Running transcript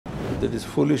That is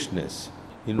foolishness.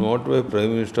 In what way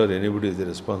Prime Minister or anybody is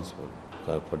responsible?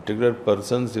 Particular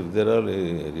persons, if they are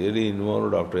really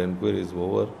involved after inquiry is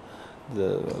over,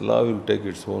 the law will take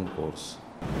its own course.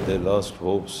 They lost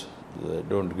hopes. They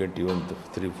don't get even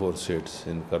 3-4 seats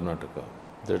in Karnataka.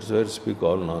 That's where speak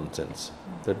all nonsense.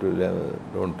 That will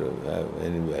don't have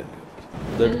any value.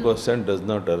 That question does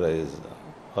not arise.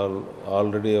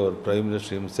 Already our Prime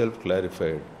Minister himself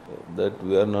clarified that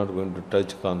we are not going to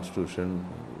touch Constitution,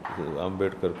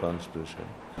 Ambedkar Constitution.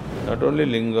 Not only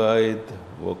Lingayat,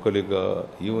 Vokalika,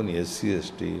 even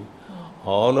SC/ST,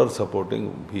 all are supporting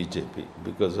BJP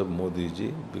because of Modi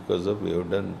ji, because of we have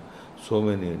done so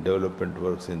many development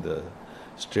works in the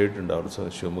state and also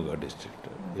Shivamogga district.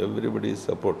 Everybody is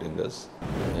supporting us.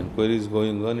 Inquiry is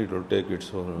going on, it will take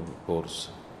its own course.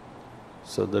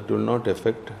 So that will not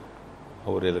affect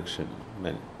our election.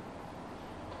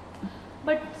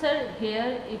 But sir,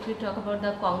 here if you talk about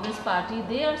the Congress party,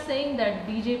 they are saying that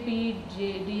BJP,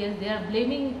 JDS, they are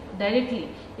blaming directly.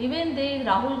 Even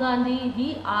Rahul Gandhi,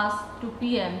 he asked to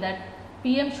PM that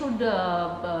PM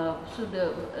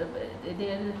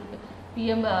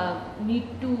PM need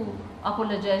to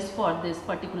apologize for this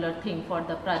particular thing, for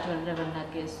the Prajwal Revanna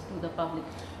case to the public.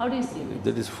 How do you see this?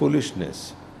 That is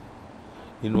foolishness.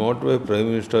 In what way Prime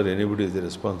Minister or anybody is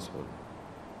responsible?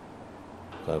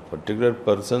 Particular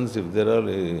persons, if they are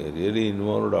really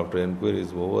involved after inquiry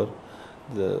is over,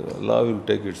 the law will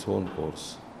take its own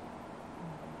course.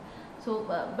 So,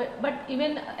 but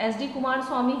even S.D.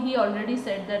 Kumaraswamy, he already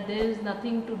said that there is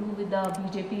nothing to do with the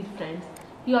BJP friends.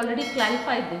 He already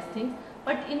clarified these things.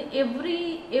 But in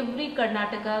every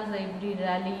Karnataka's, every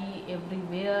rally,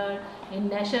 everywhere, in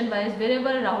nationwide, wherever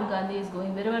Rahul Gandhi is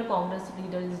going, wherever Congress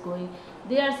leader is going,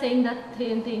 they are saying that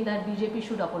same thing, that BJP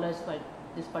should apologize for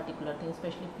this particular thing,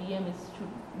 especially PM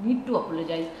should need to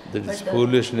apologize. That is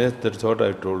foolishness, that's what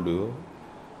I told you.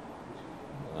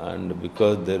 And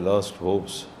because they lost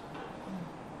hopes,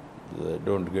 they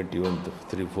don't get even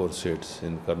 3-4 seats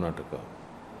in Karnataka.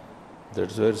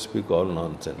 That's where speak all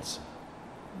nonsense.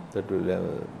 That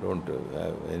will don't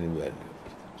have any value.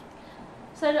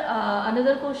 Sir,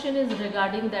 another question is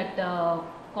regarding that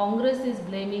Congress is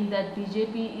blaming that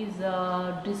BJP is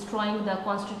destroying the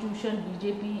constitution,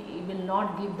 BJP will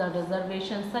not give the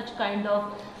reservation, such kind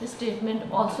of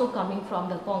statement also coming from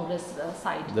the Congress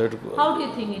side. How do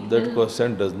you think it will? That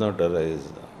question does not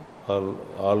arise.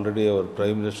 Already our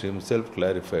Prime Minister himself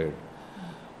clarified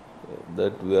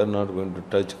that we are not going to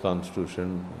touch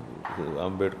Constitution,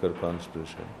 Ambedkar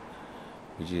Constitution,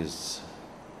 which is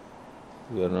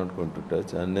we are not going to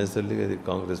touch. Unnecessarily, the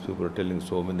Congress people are telling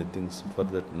so many things for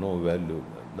that no value.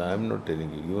 I am not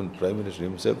telling you. Even Prime Minister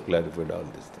himself clarified all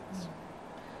these things.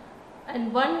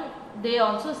 And they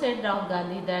also said, Rahul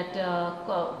Gandhi, that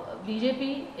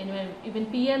BJP, even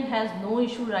PM has no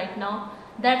issue right now.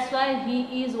 That's why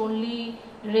he is only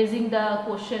raising the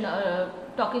question,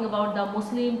 talking about the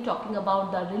Muslim, talking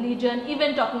about the religion,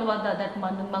 even talking about that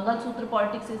Mangal Sutra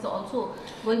politics is also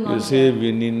going on. You see,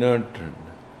 we need not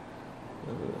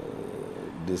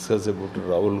discuss about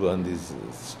Rahul Gandhi's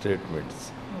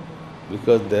statements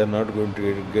because they are not going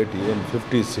to get even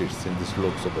 50 seats in this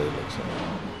Lok Sabha election.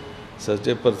 Such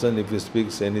a person, if he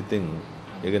speaks anything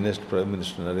against Prime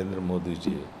Minister Narendra Modi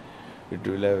ji, it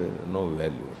will have no value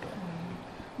at all.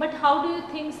 But how do you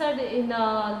think, sir, in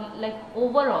like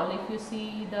overall, if you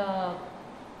see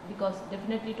because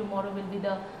definitely tomorrow will be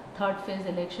the third phase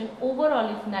election,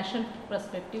 overall, if national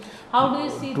perspective, how do you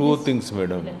see Two this things,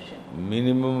 madam. election?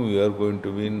 Minimum, we are going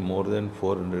to win more than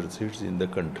 400 seats in the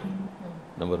country,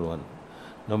 number one.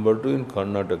 Number two, in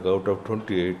Karnataka, out of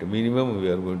 28, minimum we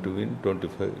are going to win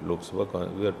 25 Lok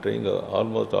Sabha. We are trying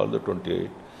almost all the 28,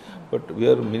 but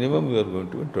minimum we are going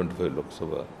to win 25 Lok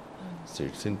Sabha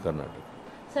seats in Karnataka.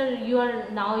 Sir, you are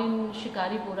now in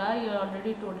Shikaripura, you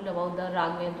already told about the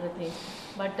Raghavendra thing,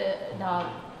 but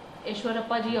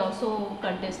Yediyurappa ji also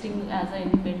contesting as an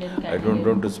independent candidate. I don't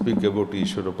want to speak about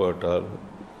Yediyurappa at all,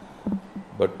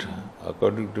 but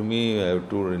according to me, I have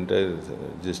toured entire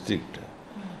district.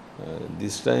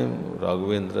 This time,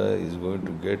 Raghavendra is going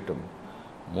to get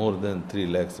more than 3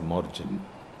 lakhs margin.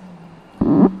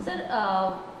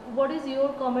 Sir, what is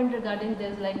your comment regarding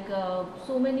this? Like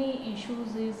so many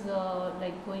issues is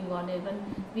like going on. Even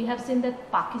we have seen that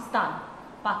Pakistan,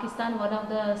 one of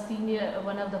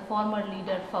the former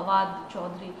leader Fawad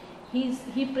Chaudhry,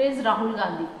 he praised Rahul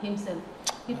Gandhi himself.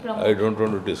 I don't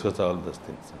want to discuss all these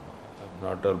things. I'm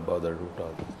not all bothered with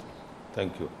all these things.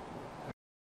 Thank you.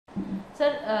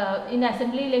 Sir, in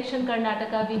assembly election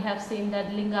Karnataka, we have seen that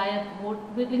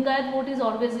Lingayat vote is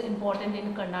always important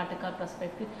in Karnataka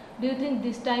perspective. Do you think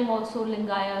this time also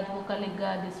Lingayat,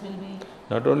 Vokaligga, this will be?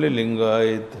 Not only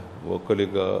Lingayat,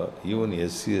 Vokalika, even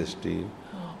SC/ST,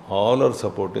 all are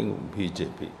supporting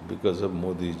BJP because of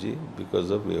Modi ji, because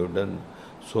of we have done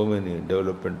so many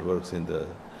development works in the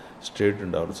state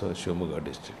and also in Shivamogga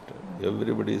district.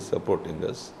 Everybody is supporting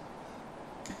us.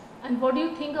 And what do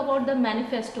you think about the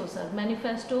manifesto, sir?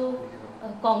 Manifesto,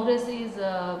 Congress is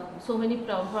so many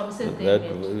promises they That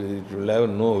made. it will have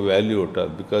no value at all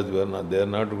because they are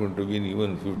not going to win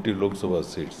even 50 Lok Sabha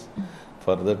seats.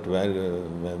 For that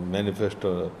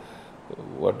manifesto,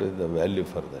 what is the value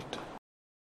for that?